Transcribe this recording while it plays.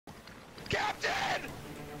Captain!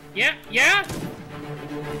 Yeah, yeah? Oh,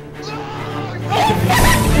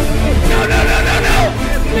 no, no, no, no, no!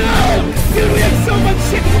 No! Dude, we have so much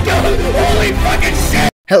shit to do! Holy fucking shit!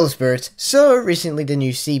 Hello Spirits, so recently the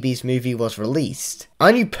new Sea Beast movie was released.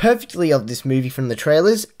 I knew perfectly of this movie from the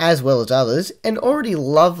trailers, as well as others, and already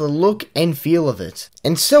love the look and feel of it.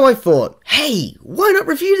 And so I thought, hey, why not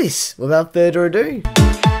review this? Without further ado.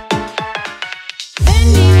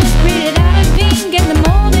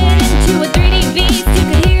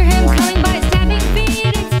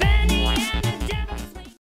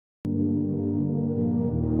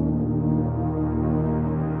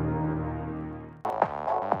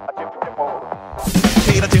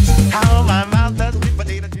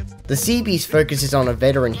 The Sea Beast focuses on a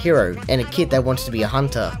veteran hero and a kid that wants to be a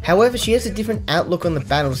hunter. However, she has a different outlook on the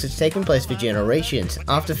battles that's taken place for generations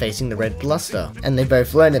after facing the Red Bluster. And they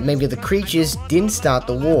both learn that maybe the creatures didn't start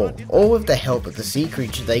the war, all with the help of the sea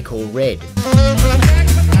creature they call Red.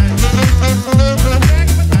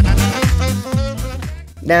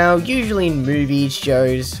 Now, usually in movies,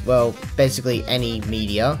 shows, well, basically any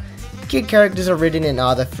media, kid characters are written in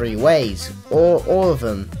either three ways, or all of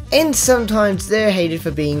them. And sometimes they're hated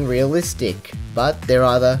for being realistic, but they're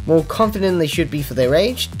either more confident than they should be for their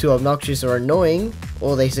age, too obnoxious or annoying,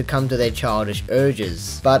 or they succumb to their childish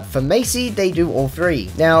urges. But for Macy, they do all three.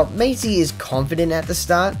 Now, Macy is confident at the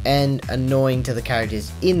start and annoying to the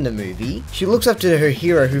characters in the movie. She looks up to her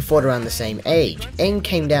hero who fought around the same age and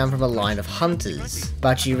came down from a line of hunters.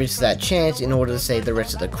 But she risks that chance in order to save the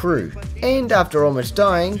rest of the crew. And after almost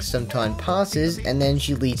dying, some time passes and then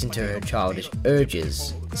she leads into her childish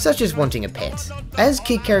urges, such as wanting a pet. As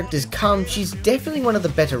kid characters come, she's definitely one of the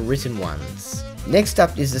better written ones. Next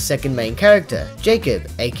up is the second main character, Jacob,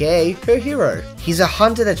 aka her hero. He's a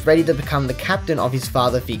hunter that's ready to become the captain of his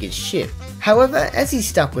father figure's ship. However, as he's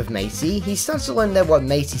stuck with Macy, he starts to learn that what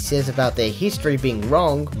Macy says about their history being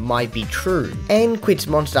wrong might be true, and quits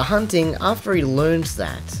monster hunting after he learns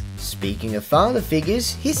that. Speaking of father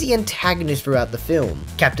figures, here's the antagonist throughout the film,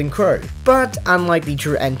 Captain Crow. But unlike the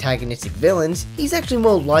true antagonistic villains, he's actually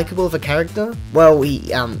more likable of a character. Well,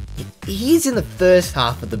 he is in the first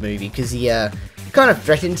half of the movie because he kind of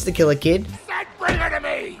threatens to kill a kid. Bring her to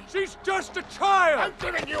me! She's just a child! I'm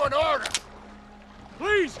giving you an order!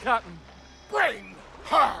 Please, Captain! Bring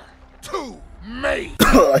her to me!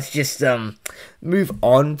 Let's just move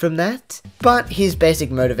on from that. But his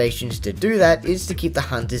basic motivations to do that is to keep the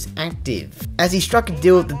hunters active, as he struck a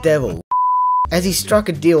deal with the devil. As he struck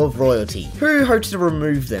a deal with royalty, who hopes to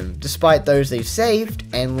remove them, despite those they've saved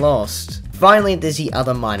and lost. Finally, there's the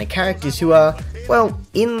other minor characters who are, well,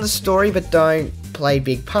 in the story but don't play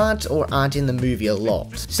big parts or aren't in the movie a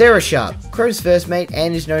lot. Sarah Sharp, Crow's first mate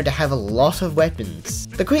and is known to have a lot of weapons.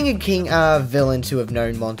 The Queen and King are villains who have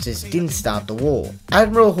known monsters didn't start the war.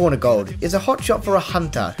 Admiral Hornigold is a hotshot for a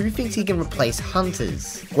hunter who thinks he can replace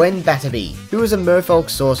hunters. Gwen Batterby, who is a merfolk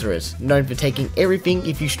sorceress, known for taking everything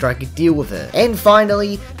if you strike a deal with her. And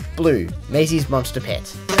finally, Blue, Macy's monster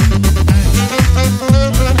pet.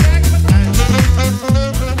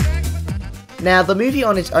 Now, the movie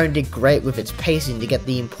on its own did great with its pacing to get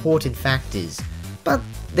the important factors, but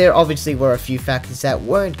there obviously were a few factors that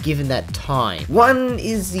weren't given that time. One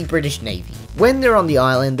is the British Navy. When they're on the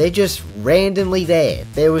island, they're just randomly there.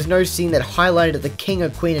 There was no scene that highlighted that the king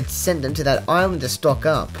or queen had sent them to that island to stock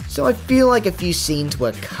up, so I feel like a few scenes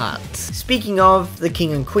were cut. Speaking of, the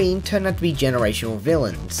king and queen turned out to be generational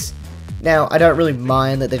villains. Now, I don't really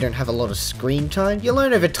mind that they don't have a lot of screen time. You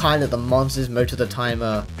learn over time that the monsters most of the time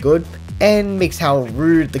are good, and mix how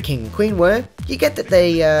rude the king and queen were, you get that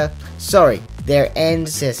their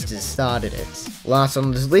ancestors started it. Last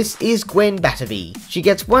on this list is Gwen Batterby. She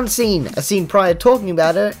gets one scene, a scene prior talking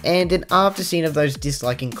about her, and an after scene of those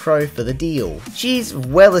disliking Crow for the deal. She's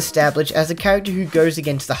well established as a character who goes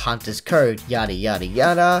against the Hunter's code, yada yada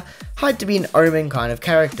yada, hyped to be an Omen kind of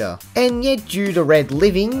character. And yet due to Red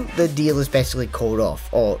living, the deal is basically called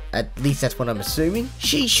off, or at least that's what I'm assuming.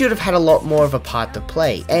 She should have had a lot more of a part to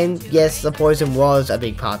play, and yes, the poison was a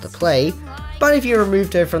big part to play, but if you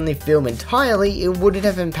removed her from the film entirely, it wouldn't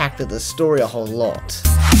have impacted the story a whole lot.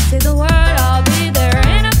 Say the word, I'll be there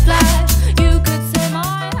in a flash. You could say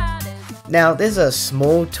my heart is... Now, there's a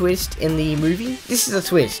small twist in the movie. This is a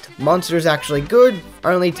twist. Monster is actually good,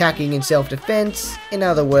 only attacking in self-defense. In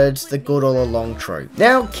other words, the good all along trope.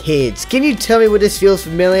 Now, kids, can you tell me where this feels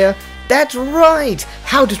familiar? That's right!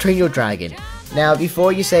 How to Train Your Dragon. Now,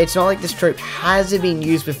 before you say it's not like this trope hasn't been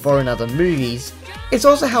used before in other movies, it's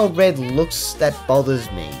also how Red looks that bothers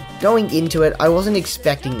me. Going into it, I wasn't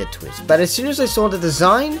expecting the twist, but as soon as I saw the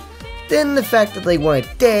design, then the fact that they weren't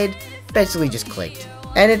dead basically just clicked.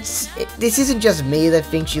 And this isn't just me that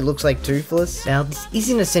thinks she looks like Toothless. Now, this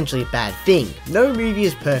isn't essentially a bad thing. No movie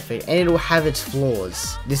is perfect, and it'll have its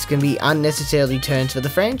flaws. This can be unnecessarily turns for the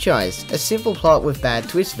franchise, a simple plot with bad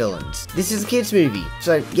twist villains. This is a kids movie,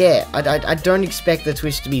 so yeah, I don't expect the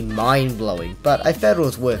twist to be mind-blowing, but I felt it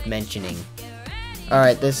was worth mentioning.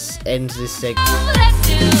 Alright, this ends this segment.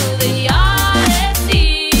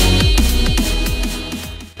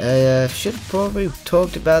 Should have probably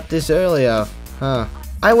talked about this earlier, huh?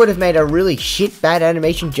 I would have made a really shit bad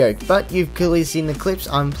animation joke, but you've clearly seen the clips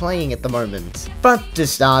I'm playing at the moment. But to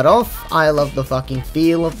start off, I love the fucking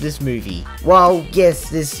feel of this movie. While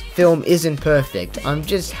yes, this film isn't perfect, I'm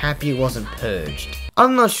just happy it wasn't purged.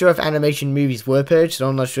 I'm not sure if animation movies were purged, so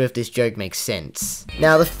I'm not sure if this joke makes sense.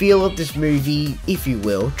 Now, the feel of this movie, if you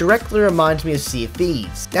will, directly reminds me of Sea of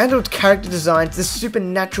Thieves. Down to its character designs, the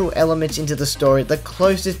supernatural elements into the story, the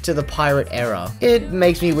closest to the pirate era. It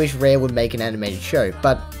makes me wish Rare would make an animated show,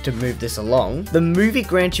 but to move this along, the movie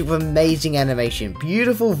grants you with amazing animation,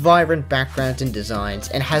 beautiful vibrant backgrounds and designs,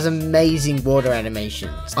 and has amazing water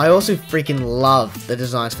animations. I also freaking love the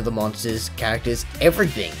designs for the monsters, characters,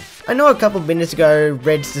 everything. I know a couple minutes ago,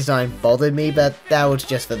 Red's design bothered me, but that was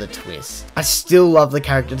just for the twist. I still love the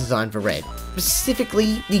character design for Red,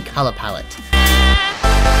 specifically the color palette.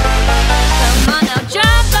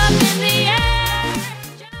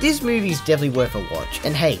 This movie is definitely worth a watch,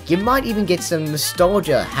 and hey, you might even get some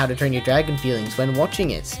nostalgia How to Train Your Dragon feelings when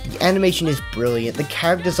watching it. The animation is brilliant, the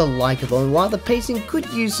characters are likable, and while the pacing could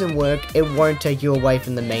use some work, it won't take you away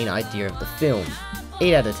from the main idea of the film.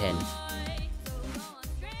 8 out of 10.